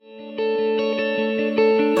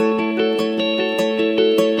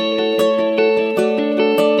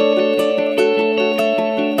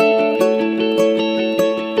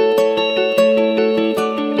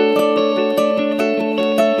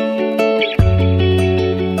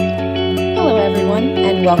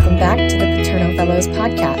and welcome back to the Paterno Fellows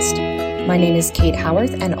podcast. My name is Kate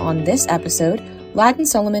Howarth, and on this episode, Ladin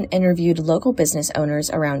Suliman interviewed local business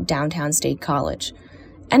owners around downtown State College.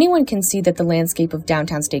 Anyone can see that the landscape of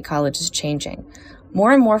downtown State College is changing.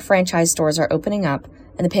 More and more franchise stores are opening up,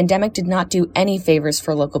 and the pandemic did not do any favors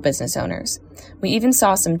for local business owners. We even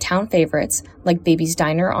saw some town favorites, like Baby's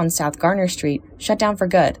Diner on South Garner Street, shut down for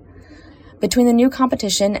good. Between the new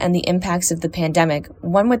competition and the impacts of the pandemic,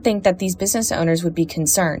 one would think that these business owners would be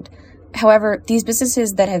concerned. However, these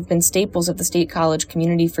businesses that have been staples of the State College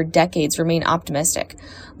community for decades remain optimistic,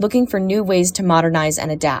 looking for new ways to modernize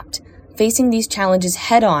and adapt, facing these challenges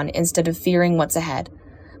head-on instead of fearing what's ahead.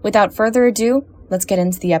 Without further ado, let's get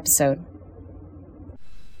into the episode.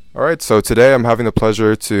 All right, so today I'm having the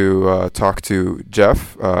pleasure to talk to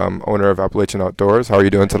Jeff, owner of Appalachian Outdoors. How are you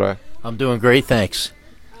doing today? I'm doing great, thanks.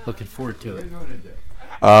 Looking forward to it.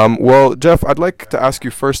 Well, Jeff, I'd like to ask you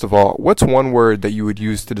first of all, what's one word that you would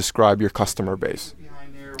use to describe your customer base?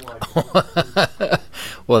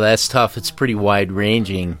 Well, that's tough. It's pretty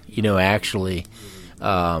wide-ranging, actually.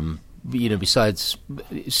 Besides,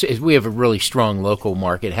 we have a really strong local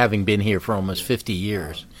market, having been here for almost 50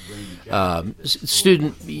 years.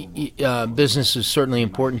 Student business is certainly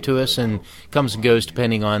important to us and comes and goes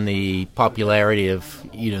depending on the popularity of,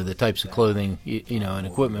 the types of clothing, and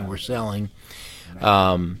equipment we're selling.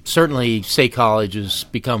 Certainly, State College has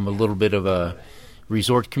become a little bit of a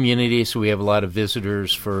resort community, so we have a lot of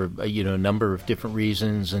visitors for, a number of different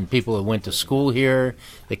reasons, and people that went to school here,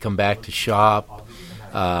 they come back to shop.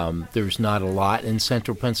 There's not a lot in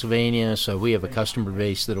central Pennsylvania, so we have a customer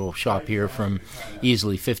base that will shop here from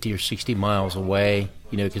easily 50 or 60 miles away,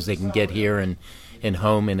 because they can get here and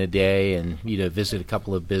home in a day and, visit a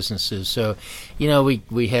couple of businesses. So,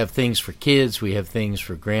 we have things for kids, we have things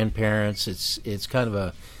for grandparents. It's kind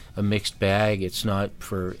of a mixed bag. It's not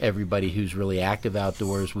for everybody who's really active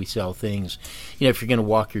outdoors. We sell things, if you're going to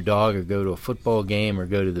walk your dog or go to a football game or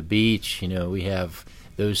go to the beach, we have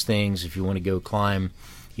those things. If you want to go climb,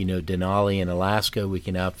 Denali in Alaska, we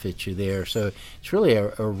can outfit you there. So it's really a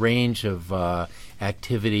range of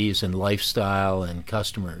activities and lifestyle and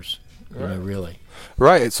customers, really.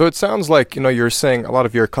 Right. So it sounds like, you're saying a lot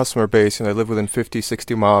of your customer base, they live within 50,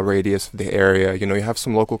 60-mile radius of the area. You have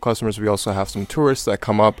some local customers. We also have some tourists that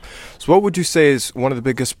come up. So what would you say is one of the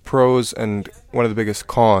biggest pros and one of the biggest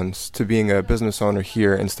cons to being a business owner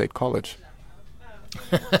here in State College?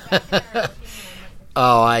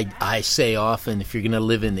 Oh, I say often, if you're going to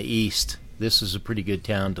live in the East, this is a pretty good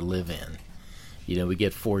town to live in. We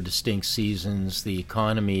get 4 distinct seasons. The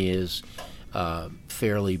economy is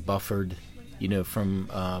fairly buffered, from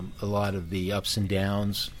a lot of the ups and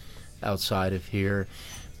downs outside of here.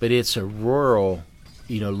 But it's a rural,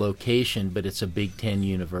 location, but it's a Big Ten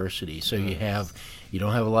university. So you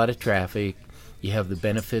don't have a lot of traffic. You have the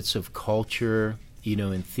benefits of culture,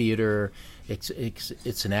 in theater.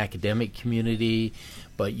 It's an academic community,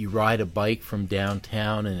 but you ride a bike from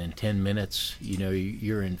downtown, and in 10 minutes,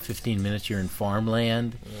 you're in 15 minutes, you're in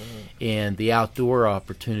farmland. And the outdoor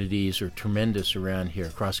opportunities are tremendous around here: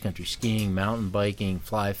 cross-country skiing, mountain biking,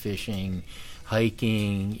 fly fishing,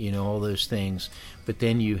 hiking, all those things. But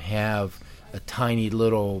then you have a tiny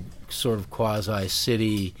little sort of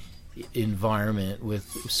quasi-city environment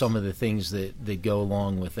with some of the things that go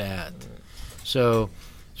along with that. So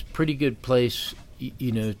it's a pretty good place,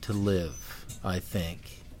 to live, I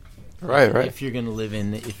think. Right. If you're going to live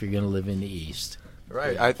in the East.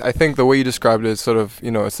 Right. I think the way you described it is sort of,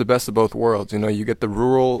 it's the best of both worlds. You get the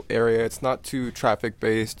rural area. It's not too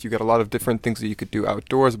traffic-based. You get a lot of different things that you could do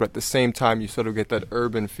outdoors, but at the same time, you sort of get that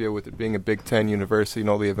urban feel with it being a Big Ten university and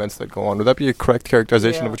all the events that go on. Would that be a correct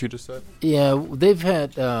characterization of what you just said? Yeah, they've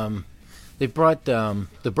had, they've brought,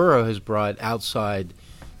 the borough has brought outside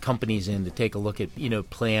companies in to take a look at,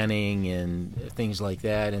 planning and things like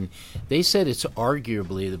that, and they said it's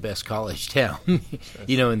arguably the best college town,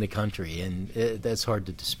 in the country, and that's hard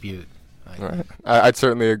to dispute. Right. I'd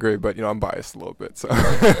certainly agree, but I'm biased a little bit. So,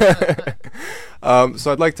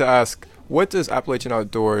 so I'd like to ask, what does Appalachian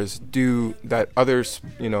Outdoors do that others,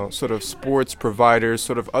 sort of sports providers,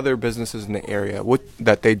 sort of other businesses in the area,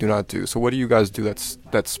 that they do not do? So, what do you guys do that's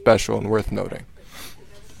special and worth noting?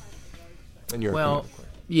 In your opinion?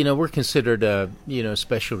 We're considered a,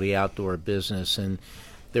 specialty outdoor business, and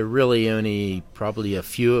there are really only probably a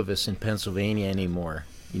few of us in Pennsylvania anymore.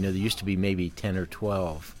 There used to be maybe 10 or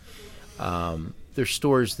 12. There's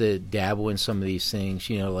stores that dabble in some of these things,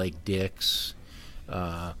 like Dick's.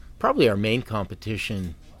 Probably our main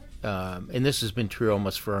competition, and this has been true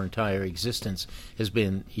almost for our entire existence, has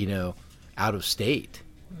been, out of state.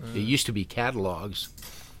 It used to be catalogs.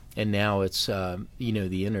 and now it's the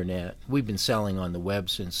internet. We've been selling on the web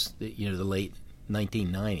since the late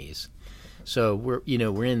 1990s. So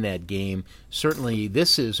we're in that game. Certainly,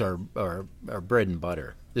 this is our bread and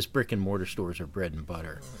butter. This brick and mortar stores are bread and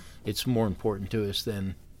butter. It's more important to us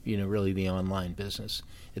than really the online business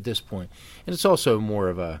at this point. And it's also more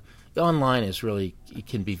of the online is really, it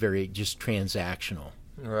can be very just transactional.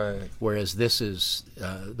 Right. Whereas this is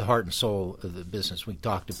the heart and soul of the business. We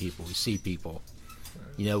talk to people, we see people.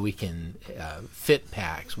 We can fit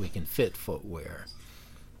packs, we can fit footwear.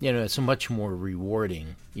 It's a much more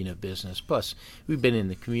rewarding, business. Plus, we've been in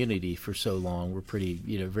the community for so long. We're pretty,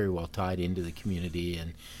 very well tied into the community,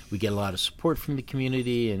 and we get a lot of support from the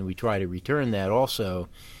community, and we try to return that also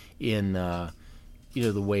in, the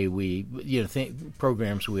way we,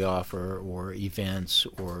 programs we offer or events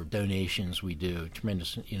or donations we do.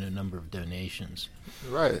 Tremendous, number of donations.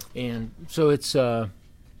 Right. And so it's, the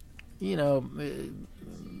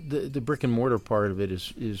brick and mortar part of it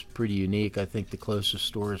is pretty unique. I think the closest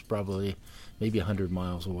store is probably maybe 100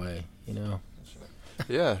 miles away.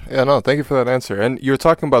 Yeah. No. Thank you for that answer. And you were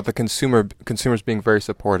talking about the consumers being very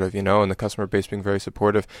supportive, and the customer base being very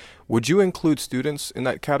supportive. Would you include students in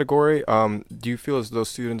that category? Do you feel as though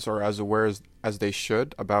students are as aware as they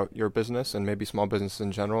should about your business and maybe small business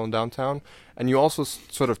in general in downtown? And you also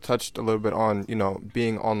sort of touched a little bit on,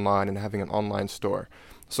 being online and having an online store.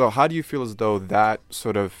 So how do you feel as though that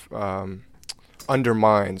sort of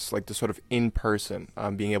undermines like the sort of in-person,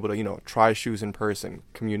 being able to, try shoes in person,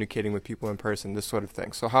 communicating with people in person, this sort of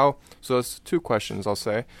thing? So that's two questions I'll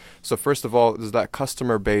say. So first of all, does that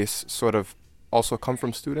customer base sort of also come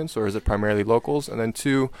from students, or is it primarily locals? And then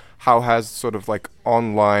two, how has sort of like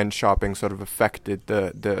online shopping sort of affected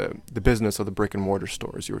the business of the brick and mortar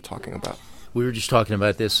stores you were talking about? We were just talking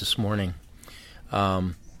about this morning.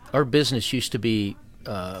 Our business used to be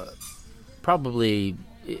probably,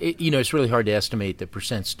 it's really hard to estimate the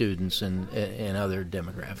percent students and other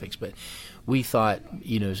demographics, but we thought,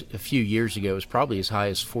 a few years ago it was probably as high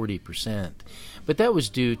as 40%. But that was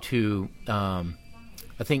due to,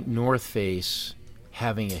 I think, North Face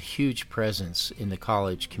having a huge presence in the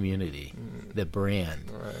college community, the brand.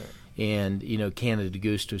 Right. And, Canada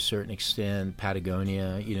Goose to a certain extent,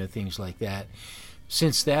 Patagonia, things like that.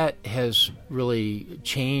 Since that has really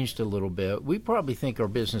changed a little bit, we probably think our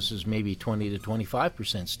business is maybe 20 to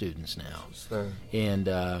 25% students now, and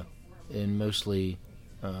mostly,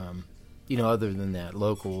 other than that,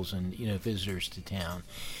 locals and visitors to town.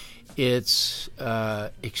 It's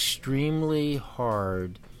extremely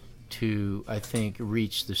hard to, I think,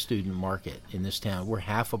 reach the student market in this town. We're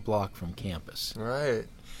half a block from campus, right?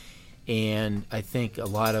 And I think a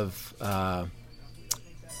lot of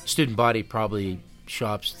student body probably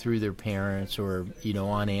shops through their parents or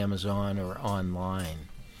on Amazon or online.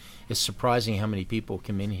 It's surprising how many people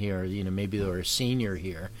come in here, maybe they're a senior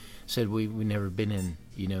here, said we've never been in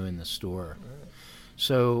in the store. Right.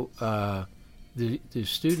 So the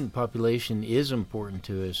student population is important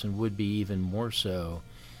to us and would be even more so,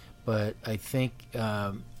 but I think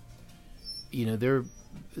they're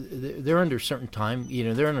under certain time,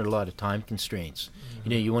 they're under a lot of time constraints.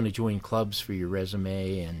 Mm-hmm. You want to join clubs for your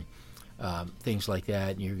resume and things like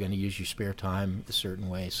that, and you're going to use your spare time a certain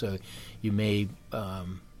way. So you may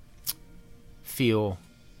feel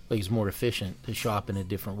like it's more efficient to shop in a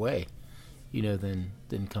different way, than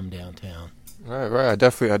come downtown. Right. I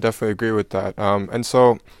definitely agree with that. And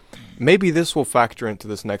so maybe this will factor into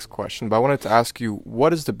this next question, but I wanted to ask you,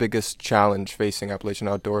 what is the biggest challenge facing Appalachian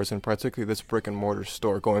Outdoors, and particularly this brick and mortar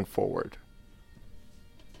store, going forward?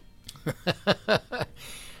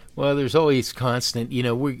 Well, there's always constant,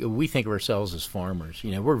 we think of ourselves as farmers.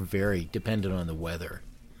 We're very dependent on the weather,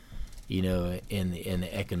 and the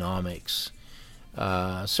economics.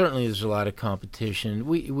 Certainly there's a lot of competition.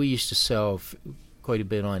 We used to sell quite a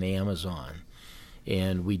bit on Amazon,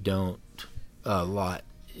 and we don't a lot,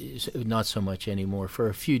 not so much anymore for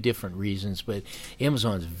a few different reasons, but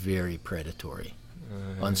Amazon's very predatory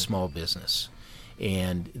on small business,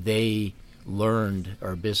 and they learned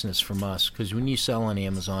our business from us, because when you sell on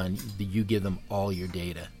Amazon, you give them all your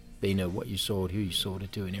data. They know what you sold, who you sold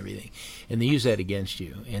it to, and everything, and they use that against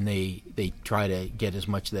you, and they try to get as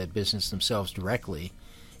much of that business themselves directly,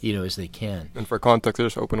 as they can. And for context, they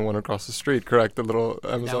just opened one across the street, correct? The little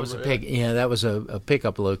Amazon. That was that was a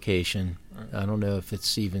pickup location. Right. I don't know if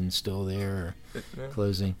it's even still there or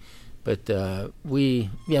closing. But we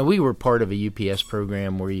were part of a UPS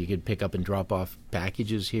program where you could pick up and drop off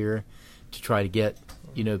packages here to try to get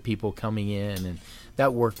people coming in, and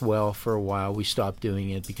that worked well for a while. We stopped doing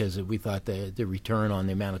it because we thought the return on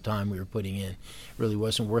the amount of time we were putting in really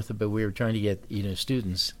wasn't worth it. But we were trying to get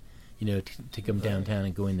students to come downtown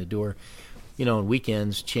and go in the door. On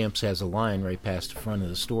weekends, Champs has a line right past the front of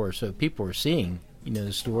the store, so people are seeing,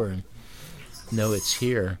 the store and know it's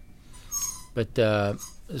here. But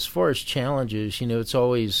as far as challenges, it's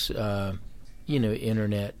always,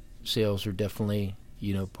 internet sales are definitely,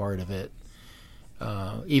 part of it.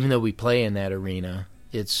 Even though we play in that arena,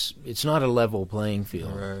 it's not a level playing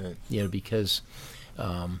field, right. Because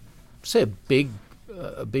say a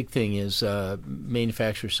big thing is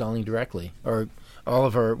manufacturers selling directly, or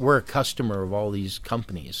we're a customer of all these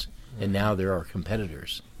companies, and now they're our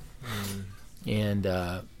competitors. And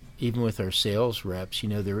even with our sales reps,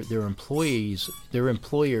 their employees, their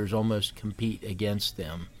employers almost compete against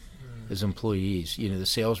them as employees. The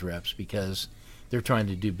sales reps, because they're trying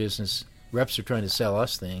to do business. Reps are trying to sell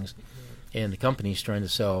us things, and the company's trying to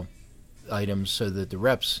sell items so that the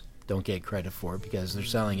reps don't get credit for it because they're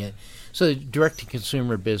selling it. So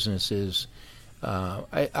direct-to-consumer business is,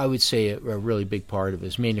 I would say, a really big part of it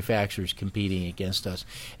is manufacturers competing against us,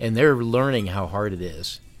 and they're learning how hard it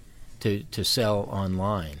is to sell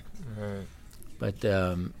online. Right. But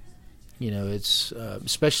it's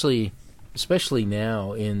especially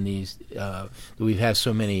now in these we've had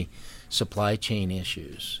so many supply chain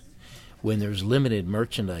issues. When there's limited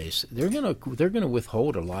merchandise, they're gonna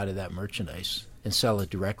withhold a lot of that merchandise and sell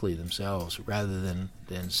it directly themselves rather than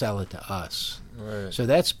sell it to us. Right. So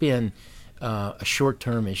that's been a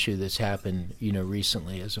short-term issue that's happened,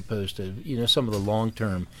 recently, as opposed to some of the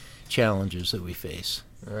long-term challenges that we face.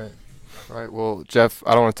 Right. Right. Well, Jeff,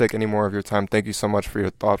 I don't want to take any more of your time. Thank you so much for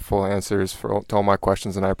your thoughtful answers to all my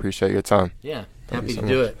questions, and I appreciate your time. Yeah, happy to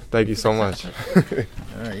do it. Thank you so much. All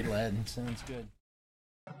right, Ladin, sounds good.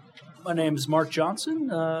 My name is Mark Johnson,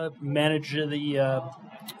 manager of the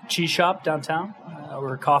cheese shop downtown.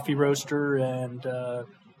 We're a coffee roaster and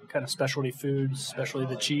kind of specialty foods, especially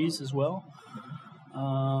the cheese as well.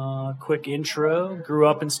 Quick intro, grew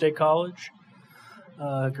up in State College,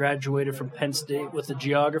 graduated from Penn State with a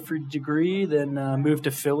geography degree, then moved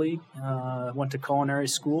to Philly, went to culinary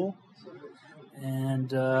school, and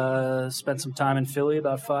spent some time in Philly,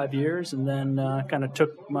 about 5 years, and then kind of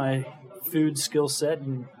took my food skill set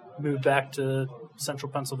and moved back to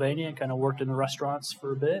central Pennsylvania and kind of worked in the restaurants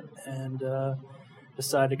for a bit, and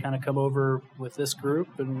decided to kind of come over with this group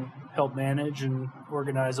and help manage and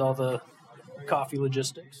organize all the coffee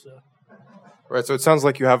logistics. Right, so it sounds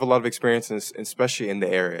like you have a lot of experience, especially in the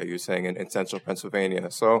area, you're saying, in central Pennsylvania.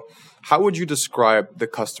 So how would you describe the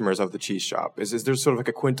customers of the cheese shop? Is there sort of like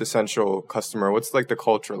a quintessential customer? What's like the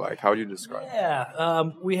culture like? How would you describe it? Yeah,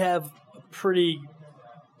 we have a pretty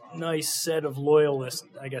nice set of loyalists.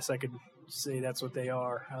 I guess I could say that's what they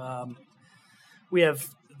are. We have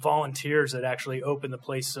volunteers that actually open the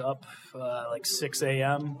place up like 6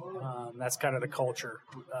 a.m. That's kind of the culture.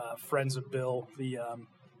 Friends of Bill, the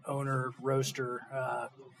owner, roaster,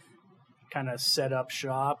 kind of set up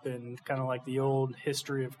shop, and kind of like the old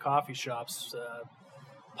history of coffee shops.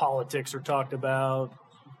 Politics are talked about,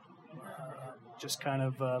 just kind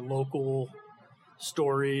of local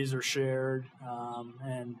stories are shared,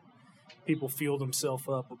 and people fuel themselves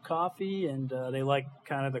up with coffee, and they like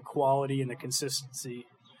kind of the quality and the consistency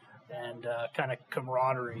and kind of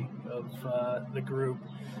camaraderie of the group.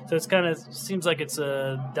 So it's kind of seems like it's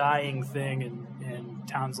a dying thing in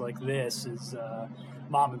towns like this is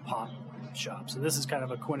mom and pop shop. So this is kind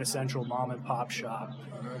of a quintessential mom and pop shop.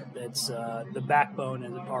 That's the backbone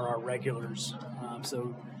are our regulars.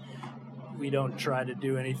 So we don't try to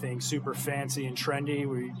do anything super fancy and trendy.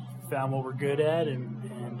 We found what we're good at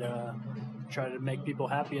and try to make people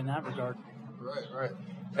happy in that regard. Right.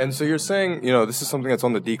 And so you're saying, this is something that's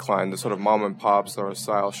on the decline, the sort of mom and pop sort of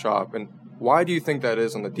style shop. And why do you think that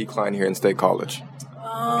is on the decline here in State College?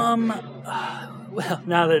 Well,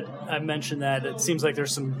 now that I mentioned that, it seems like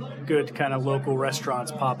there's some good kind of local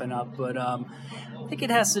restaurants popping up. But I think it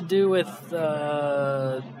has to do with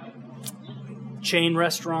chain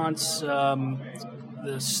restaurants.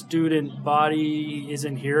 The student body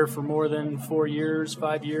isn't here for more than 4 years,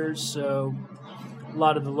 5 years. So a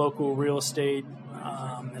lot of the local real estate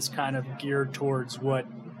is kind of geared towards what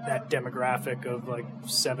that demographic of like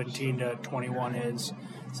 17 to 21 is.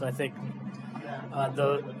 So I think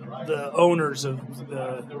the owners of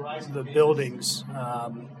the buildings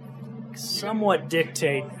somewhat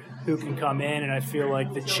dictate who can come in, and I feel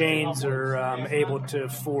like the chains are able to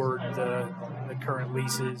afford the current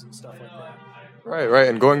leases and stuff like that. Right.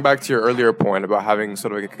 And going back to your earlier point about having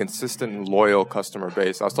sort of like a consistent and loyal customer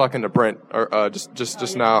base, I was talking to Brent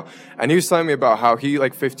just now, and he was telling me about how he,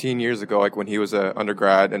 like 15 years ago, like when he was an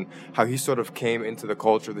undergrad, and how he sort of came into the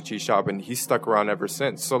culture of the cheese shop, and he's stuck around ever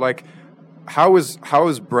since. So, like, how is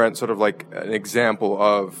Brent sort of like an example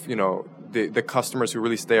of, you know, the customers who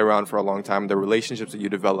really stay around for a long time, the relationships that you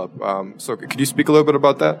develop? So could you speak a little bit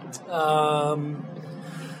about that?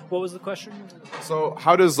 What was the question? So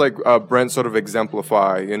how does Brent sort of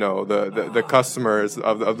exemplify, you know, the customers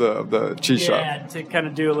of the cheese shop? Yeah, to kind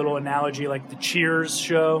of do a little analogy, like the Cheers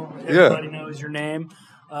show. Everybody knows your name.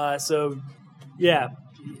 So, yeah,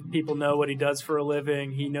 people know what he does for a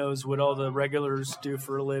living. He knows what all the regulars do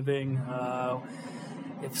for a living.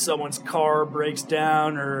 If someone's car breaks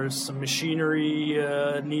down or some machinery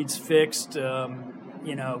needs fixed,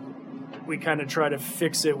 you know, we kind of try to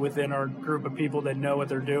fix it within our group of people that know what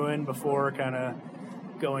they're doing before kind of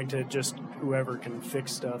going to just whoever can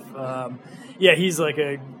fix stuff. Yeah, he's like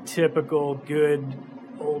a typical good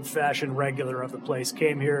old-fashioned regular of the place.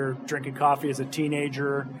 Came here drinking coffee as a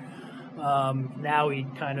teenager. Now he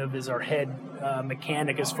kind of is our head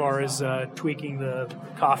mechanic as far as tweaking the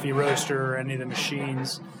coffee roaster or any of the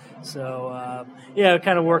machines. So, yeah, it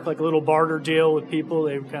kind of worked like a little barter deal with people.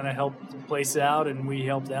 They kind of help the place out, and we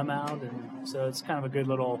help them out. And so it's kind of a good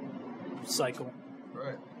little cycle.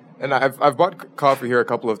 Right. And I've bought coffee here a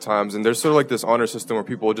couple of times, and there's sort of like this honor system where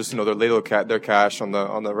people just, you know, they ladle their cash on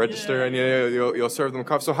the register, and you'll serve them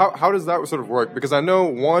coffee. So how does that sort of work? Because I know,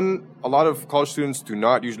 one, a lot of college students do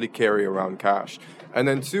not usually carry around cash. And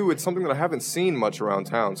then two, it's something that I haven't seen much around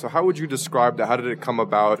town. So how would you describe that? How did it come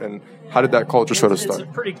about, and how did that culture sort of start? It's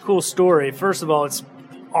a pretty cool story. First of all, it's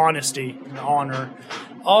honesty and honor.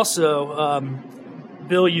 Also,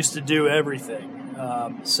 Bill used to do everything.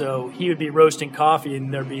 So he would be roasting coffee,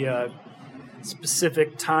 and there'd be a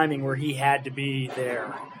specific timing where he had to be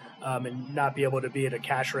there and not be able to be at a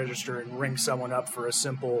cash register and ring someone up for a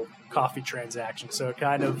simple coffee transaction. So it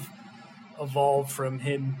kind of evolved from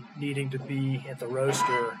him needing to be at the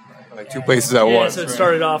roaster. Like two places at once. So it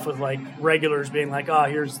started off with like regulars being like, oh,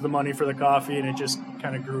 here's the money for the coffee, and it just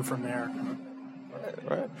kind of grew from there.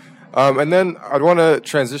 Right. And then I'd want to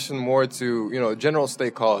transition more to, you know, General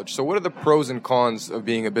State College. So what are the pros and cons of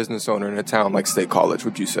being a business owner in a town like State College,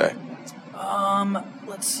 would you say?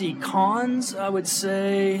 Let's see. Cons, I would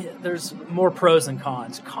say there's more pros than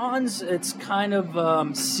cons. Cons, it's kind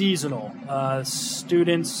of seasonal.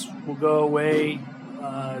 Students will go away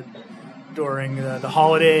during the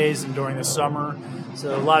holidays and during the summer.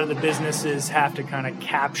 So a lot of the businesses have to kind of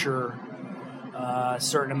capture a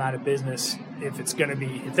certain amount of business if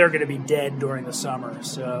they're going to be dead during the summer.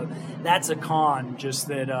 So that's a con, just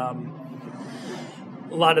that a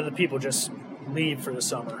lot of the people just leave for the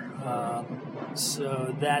summer.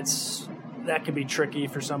 So that can be tricky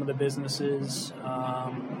for some of the businesses.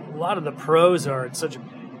 A lot of the pros are it's such a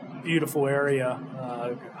beautiful area,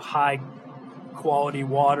 high quality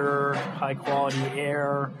water, high quality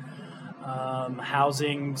air.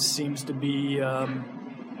 Housing seems to be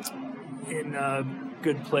in a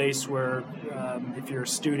good place where if you're a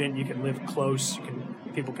student, you can live close.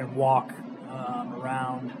 People can walk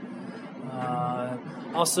around.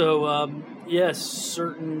 Also, yes,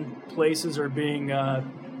 certain places are being, the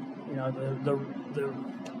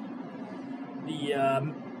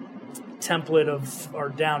template of our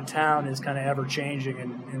downtown is kind of ever changing,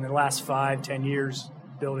 and in the last 5-10 years,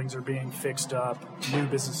 buildings are being fixed up, new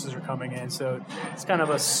businesses are coming in, so it's kind of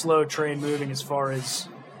a slow train moving as far as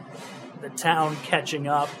the town catching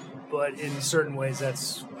up, but in certain ways,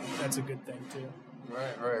 that's a good thing too.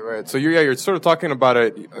 Right. So you're sort of talking about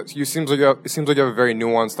it. It seems like you have a very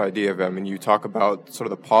nuanced idea of it. I mean, you talk about sort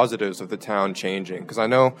of the positives of the town changing, because I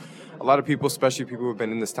know a lot of people, especially people who've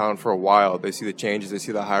been in this town for a while, they see the changes, they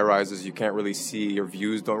see the high rises. You can't really see, your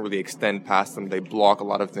views don't really extend past them. They block a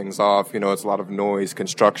lot of things off. You know, it's a lot of noise,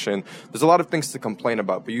 construction. There's a lot of things to complain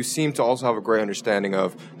about, but you seem to also have a great understanding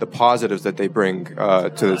of the positives that they bring to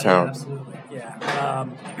the town. Absolutely, yeah.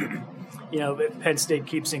 If Penn State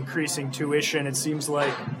keeps increasing tuition, it seems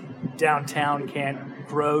like downtown can't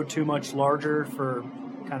grow too much larger for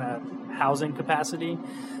kind of housing capacity.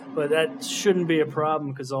 But that shouldn't be a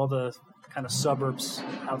problem because all the kind of suburbs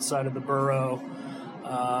outside of the borough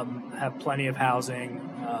have plenty of housing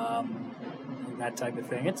and that type of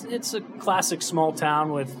thing. It's a classic small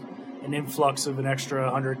town with an influx of an extra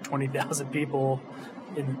 120,000 people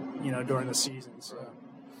during the season. So.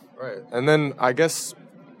 Right. And then I guess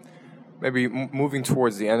maybe moving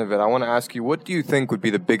towards the end of it, I want to ask you, what do you think would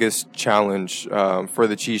be the biggest challenge for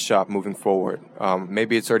the cheese shop moving forward?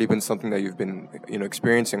 Maybe it's already been something that you've been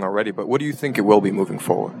experiencing already, but what do you think it will be moving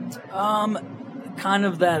forward? Kind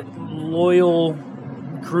of that loyal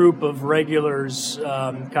group of regulars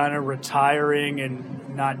kind of retiring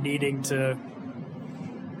and not needing to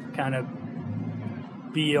kind of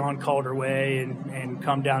be on Calder Way and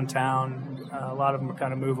come downtown. A lot of them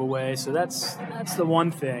kind of move away, so that's the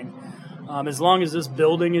one thing. As long as this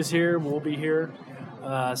building is here, we'll be here.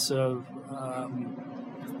 So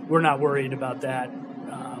we're not worried about that.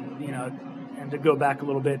 And to go back a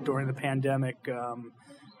little bit during the pandemic,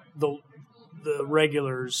 the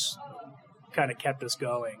regulars kind of kept us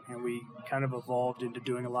going, and we kind of evolved into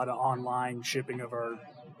doing a lot of online shipping of our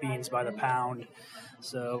beans by the pound.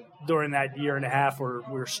 So during that year and a half where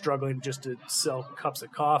we were struggling just to sell cups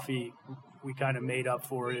of coffee, we kind of made up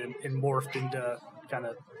for it and morphed into kind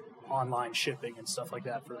of online shipping and stuff like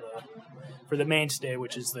that for the mainstay,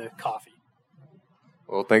 which is the coffee.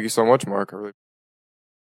 Well, thank you so much, Mark.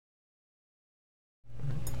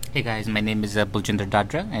 Hey guys, my name is Buljinder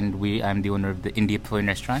Dadra, and I'm the owner of the India Pavilion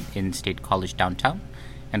restaurant in State College downtown,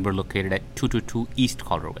 and we're located at 222 East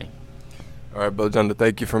Collier Way. All right, Buljinder,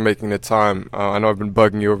 thank you for making the time. I know I've been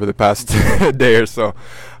bugging you over the past day or so,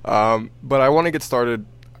 but I want to get started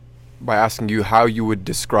by asking you how you would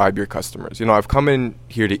describe your customers. I've come in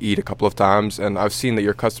here to eat a couple of times, and I've seen that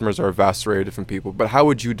your customers are a vast array of different people, but how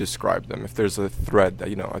would you describe them if there's a thread that,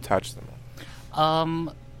 attached to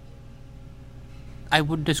them? I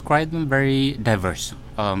would describe them very diverse,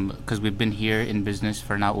 because we've been here in business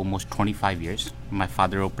for now almost 25 years. My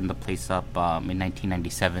father opened the place up in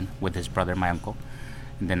 1997 with his brother, my uncle.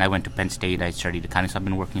 And then I went to Penn State. I studied accounting, so I've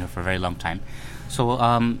been working here for a very long time. So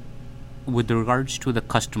with regards to the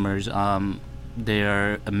customers,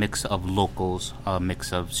 they're a mix of locals, a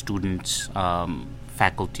mix of students,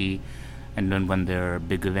 faculty, and then when there are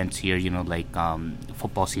big events here, like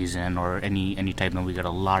football season or any type, we get a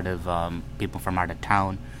lot of people from out of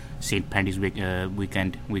town. St. Patty's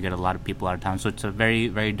weekend, we get a lot of people out of town. So it's a very,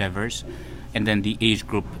 very diverse. And then the age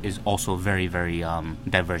group is also very, very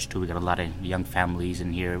diverse too. We got a lot of young families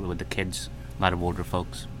in here with the kids, a lot of older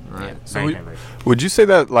folks. Right. Yeah, So very diverse. would you say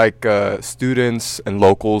that students and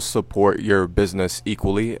locals support your business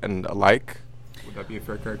equally and alike? Would that be a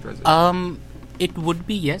fair characterization? It would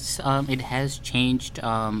be, yes. It has changed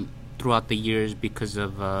throughout the years because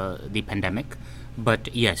of the pandemic.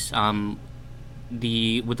 But yes, with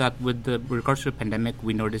regards to the pandemic,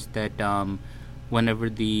 we noticed that whenever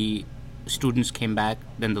the students came back,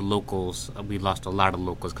 then the locals, we lost a lot of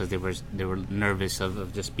locals because they were nervous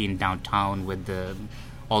of just being downtown with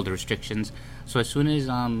all the restrictions. So as soon as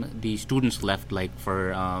the students left, like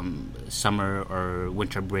for summer or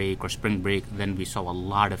winter break or spring break, then we saw a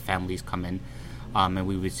lot of families come in. And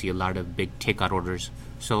we would see a lot of big takeout orders.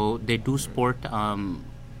 So they do support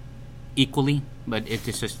equally, but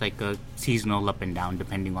it's just like a seasonal up and down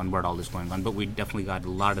depending on what all is going on. But we definitely got a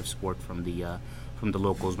lot of support from the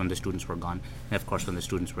locals when the students were gone. And of course, when the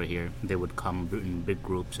students were here, they would come in big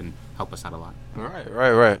groups and help us out a lot.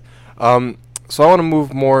 Right. So I want to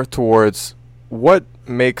move more towards what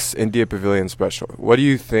makes India Pavilion special. What do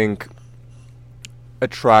you think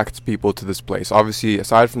attracts people to this place? Obviously,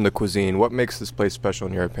 aside from the cuisine, what makes this place special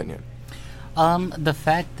in your opinion? The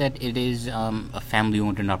fact that it is a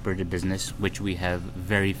family-owned and operated business, which we have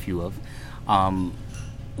very few of.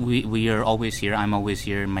 We are always here. I'm always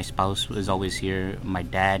here. My spouse is always here. My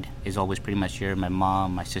dad is always pretty much here. My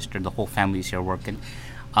mom, my sister, the whole family is here working.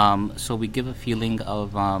 So we give a feeling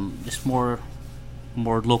of just more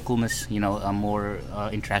localness, more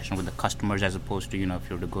interaction with the customers as opposed to, if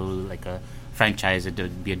you were to go to like a franchise, it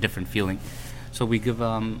would be a different feeling. So we give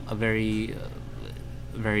a very,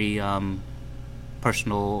 very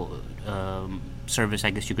personal service,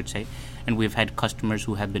 I guess you could say. And we've had customers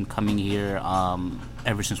who have been coming here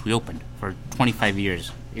ever since we opened for 25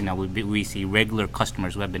 years. We see regular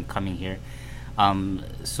customers who have been coming here.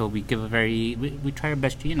 So we give we try our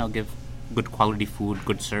best to, give good quality food,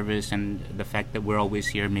 good service, and the fact that we're always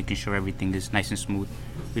here making sure everything is nice and smooth,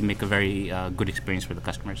 we make a very good experience for the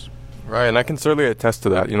customers. Right, and I can certainly attest to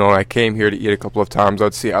that. When I came here to eat a couple of times,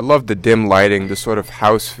 I love the dim lighting, the sort of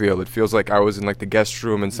house feel. It feels like I was in like the guest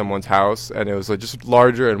room in someone's house, and it was like just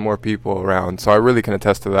larger and more people around. So I really can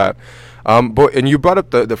attest to that. And you brought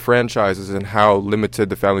up the franchises and how limited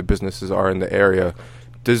the family businesses are in the area.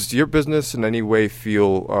 Does your business in any way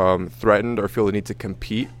feel threatened or feel the need to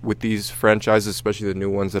compete with these franchises, especially the new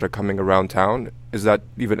ones that are coming around town? Does that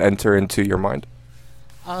even enter into your mind?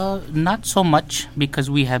 Not so much, because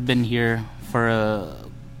we have been here for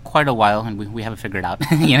quite a while, and we haven't figured it out.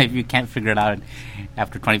 If you can't figure it out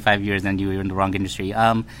after 25 years, then you're in the wrong industry.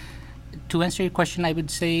 To answer your question, I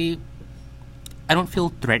would say I don't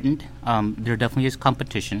feel threatened. There definitely is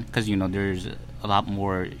competition because, there's a lot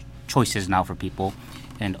more choices now for people.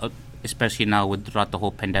 And especially now throughout the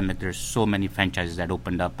whole pandemic, there's so many franchises that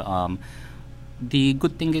opened up. The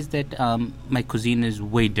good thing is that my cuisine is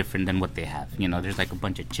way different than what they have. You know, there's like a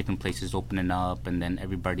bunch of chicken places opening up, and then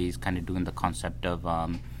everybody's kind of doing the concept of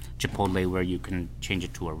Chipotle, where you can change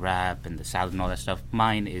it to a wrap and the salad and all that stuff.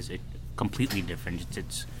 Mine is completely different.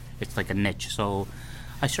 It's like a niche. So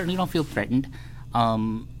I certainly don't feel threatened.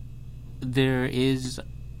 There is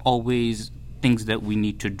always things that we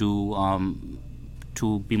need to do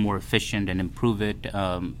to be more efficient and improve it,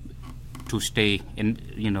 to stay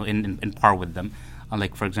in par with them.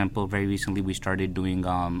 Like, for example, very recently we started doing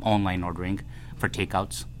online ordering for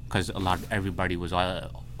takeouts, because everybody was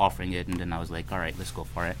offering it, and then I was like, all right, let's go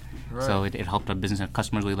for it. Right. So it helped our business, and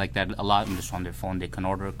customers really like that a lot. And just on their phone, they can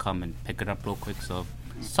order, come and pick it up real quick. So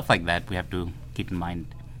stuff like that we have to keep in mind.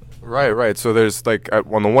 Right. So there's like,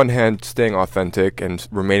 on the one hand, staying authentic and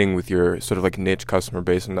remaining with your sort of like niche customer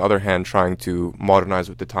base, on the other hand, trying to modernize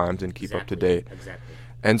with the times and keep up to date. Exactly.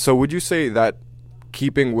 And so would you say that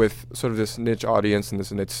keeping with sort of this niche audience and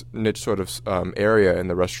this niche sort of area in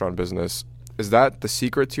the restaurant business, is that the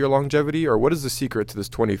secret to your longevity, or what is the secret to this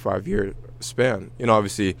 25-year span? You know,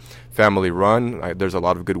 obviously, family run. There's a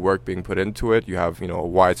lot of good work being put into it. You have, a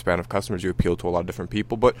wide span of customers. You appeal to a lot of different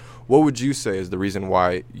people. But what would you say is the reason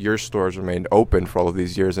why your stores remained open for all of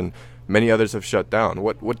these years and many others have shut down?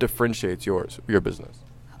 What differentiates your business?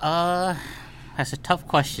 That's a tough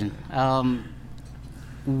question.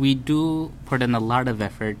 We do put in a lot of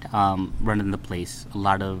effort running the place, a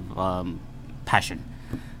lot of passion.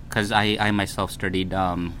 Because I myself studied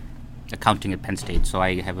accounting at Penn State, so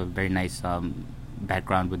I have a very nice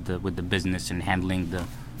background with the business and handling the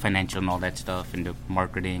financial and all that stuff, and the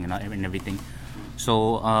marketing and everything.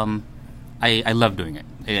 So I love doing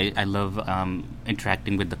it. I love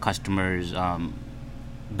interacting with the customers,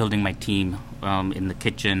 building my team in the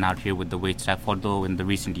kitchen out here with the wait staff. Although in the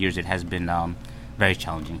recent years it has been very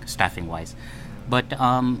challenging staffing wise, but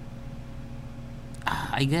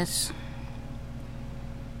I guess.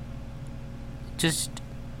 Just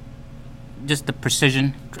the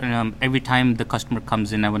precision. Every time the customer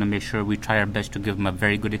comes in, I want to make sure we try our best to give them a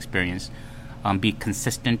very good experience. Be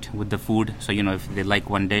consistent with the food. So, if they like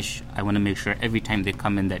one dish, I want to make sure every time they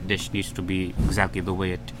come in, that dish needs to be exactly the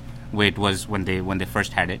way it was when they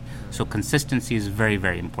first had it. So consistency is very,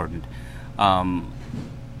 very important.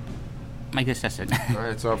 I guess that's it. All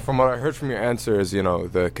right. So from what I heard from your answer is,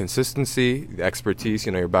 the consistency, the expertise,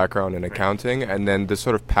 your background in accounting, and then the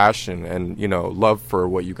sort of passion and, love for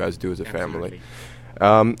what you guys do as a family.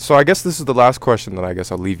 So I guess this is the last question that I guess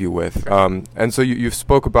I'll leave you with. And so you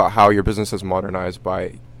spoke about how your business has modernized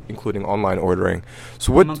by including online ordering.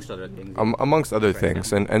 So what amongst other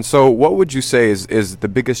things. And so what would you say is the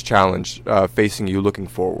biggest challenge facing you looking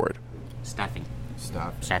forward? Staffing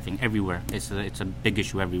everywhere. It's a big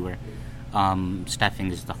issue everywhere. Staffing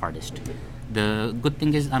is the hardest. The good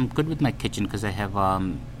thing is I'm good with my kitchen because I have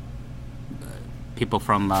people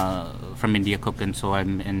from India cooking, so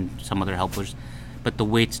and some other helpers. But the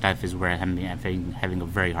wait staff is where I'm having a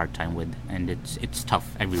very hard time with, and it's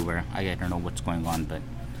tough everywhere. I don't know what's going on, but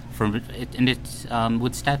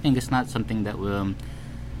with staffing, it's not something that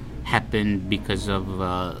happened because of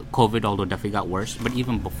COVID, although it definitely got worse. But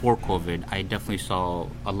even before COVID, I definitely saw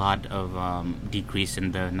a lot of decrease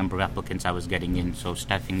in the number of applicants I was getting in. So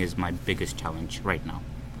staffing is my biggest challenge right now.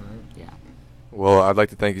 Right. Yeah. Well, I'd like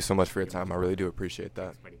to thank you so much for your time. I really do appreciate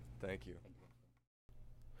that. Thank you.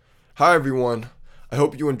 Hi, everyone. I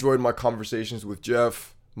hope you enjoyed my conversations with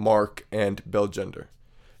Jeff, Mark, and Belgender.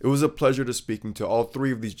 It was a pleasure to speaking to all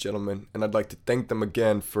three of these gentlemen, and I'd like to thank them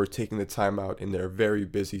again for taking the time out in their very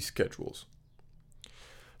busy schedules.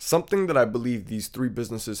 Something that I believe these three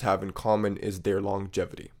businesses have in common is their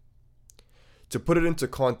longevity. To put it into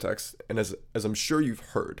context, and as I'm sure you've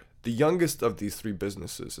heard, the youngest of these three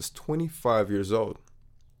businesses is 25 years old.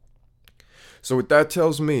 So what that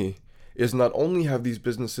tells me is not only have these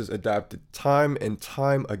businesses adapted time and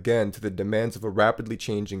time again to the demands of a rapidly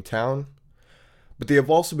changing town, but they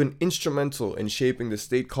have also been instrumental in shaping the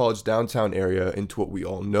State College downtown area into what we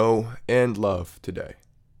all know and love today.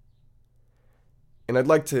 And I'd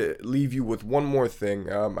like to leave you with one more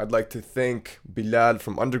thing. I'd like to thank Bilal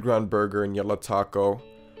from Underground Burger and Yalla Taco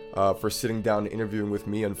for sitting down and interviewing with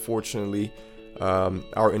me. Unfortunately,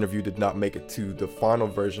 our interview did not make it to the final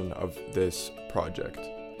version of this project.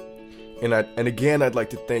 And again, I'd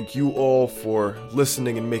like to thank you all for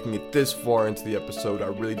listening and making it this far into the episode. I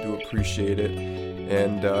really do appreciate it.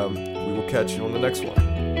 And we will catch you on the next one.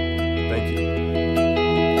 Thank you.